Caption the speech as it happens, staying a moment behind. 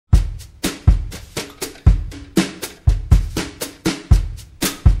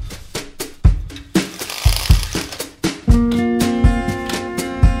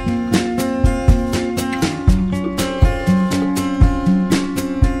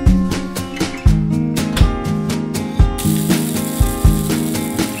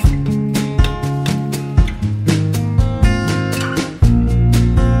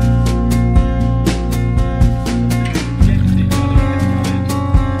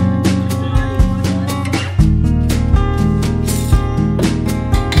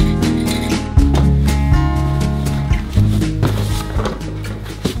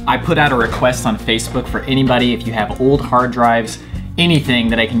put out a request on Facebook for anybody if you have old hard drives, anything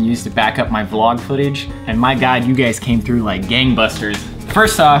that I can use to back up my vlog footage. And my God, you guys came through like gangbusters.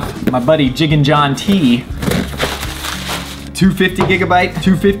 First off, my buddy Jiggin' John T, 250 gigabyte,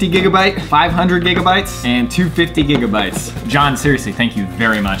 250 gigabyte, 500 gigabytes, and 250 gigabytes. John, seriously, thank you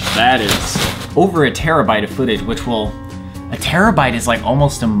very much. That is over a terabyte of footage, which will, a terabyte is like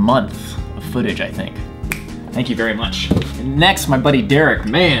almost a month of footage, I think. Thank you very much. And next, my buddy Derek,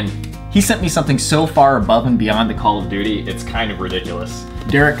 man, he sent me something so far above and beyond the Call of Duty, it's kind of ridiculous.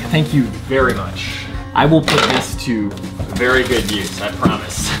 Derek, thank you very much. I will put this to very good use, I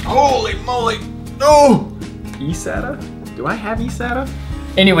promise. Holy moly, no! eSATA? Do I have eSATA?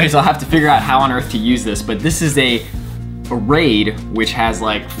 Anyways, I'll have to figure out how on earth to use this, but this is a RAID, which has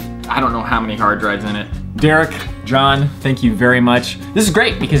like, I don't know how many hard drives in it. Derek, John, thank you very much. This is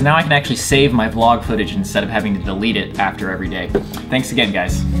great because now I can actually save my vlog footage instead of having to delete it after every day. Thanks again,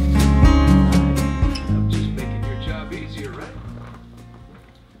 guys. Just making your job easier, right?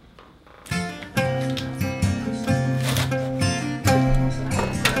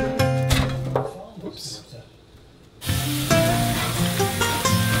 Oops.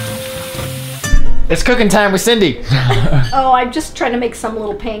 It's cooking time with Cindy. Oh, I'm just trying to make some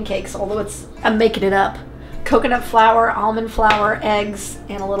little pancakes, although I'm making it up. Coconut flour, almond flour, eggs,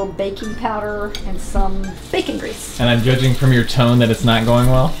 and a little baking powder and some bacon grease. And I'm judging from your tone that it's not going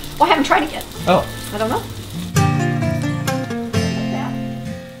well? Well, I haven't tried it yet. Oh. I don't know. Like that.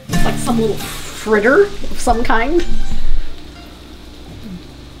 It's like some little fritter of some kind.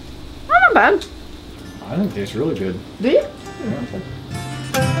 Not bad. I think it tastes really good. Do you? Yeah.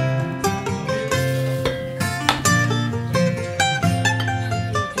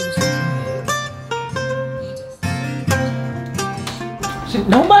 See,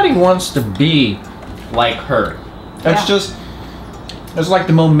 nobody wants to be like her. That's just, it's like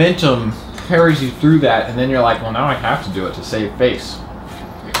the momentum carries you through that, and then you're like, well, now I have to do it to save face.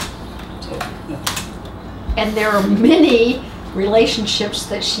 And there are many relationships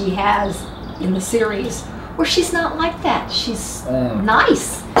that she has in the series where she's not like that. She's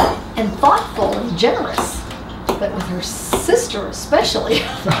nice and thoughtful and generous. But with her sister especially,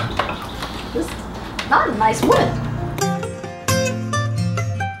 just not a nice woman.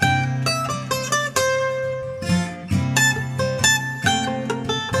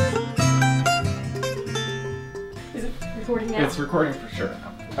 Recording now? It's recording for sure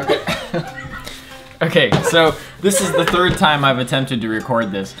now. Okay. Okay, so this is the third time I've attempted to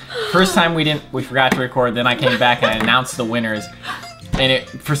record this. First time we forgot to record, then I came back and I announced the winners. And it,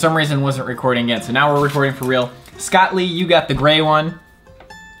 for some reason, wasn't recording yet, so now we're recording for real. Scott Lee, you got the gray one.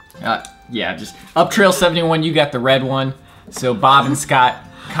 Yeah, just Uptrail71, you got the red one. So Bob and Scott,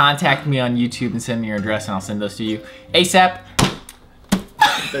 contact me on YouTube and send me your address and I'll send those to you ASAP.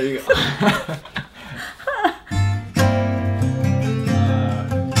 There you go.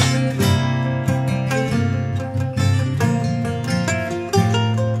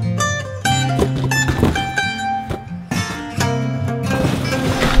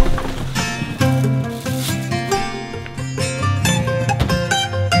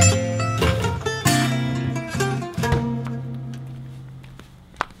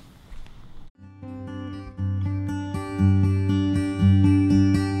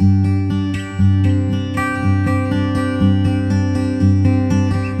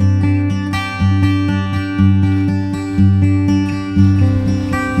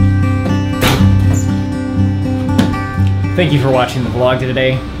 Thank you for watching the vlog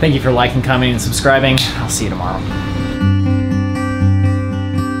today. Thank you for liking, commenting, and subscribing. I'll see you tomorrow.